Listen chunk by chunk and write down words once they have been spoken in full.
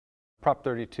Prop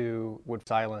 32 would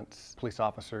silence police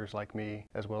officers like me,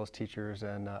 as well as teachers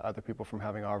and other people from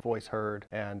having our voice heard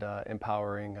and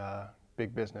empowering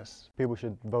big business. People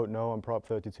should vote no on Prop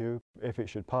 32. If it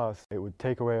should pass, it would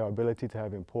take away our ability to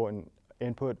have important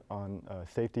input on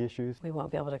safety issues. We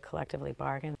won't be able to collectively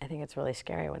bargain. I think it's really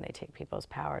scary when they take people's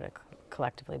power to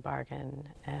collectively bargain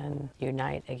and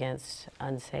unite against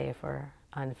unsafe or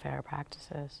unfair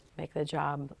practices, make the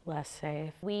job less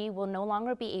safe. We will no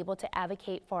longer be able to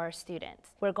advocate for our students.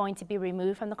 We're going to be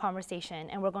removed from the conversation,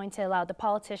 and we're going to allow the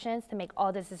politicians to make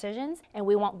all the decisions, and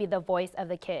we won't be the voice of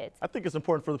the kids. I think it's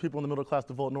important for the people in the middle class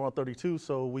to vote no on 32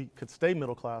 so we could stay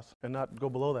middle class and not go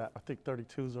below that. I think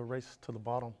 32 is a race to the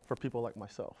bottom for people like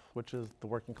myself, which is the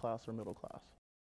working class or middle class.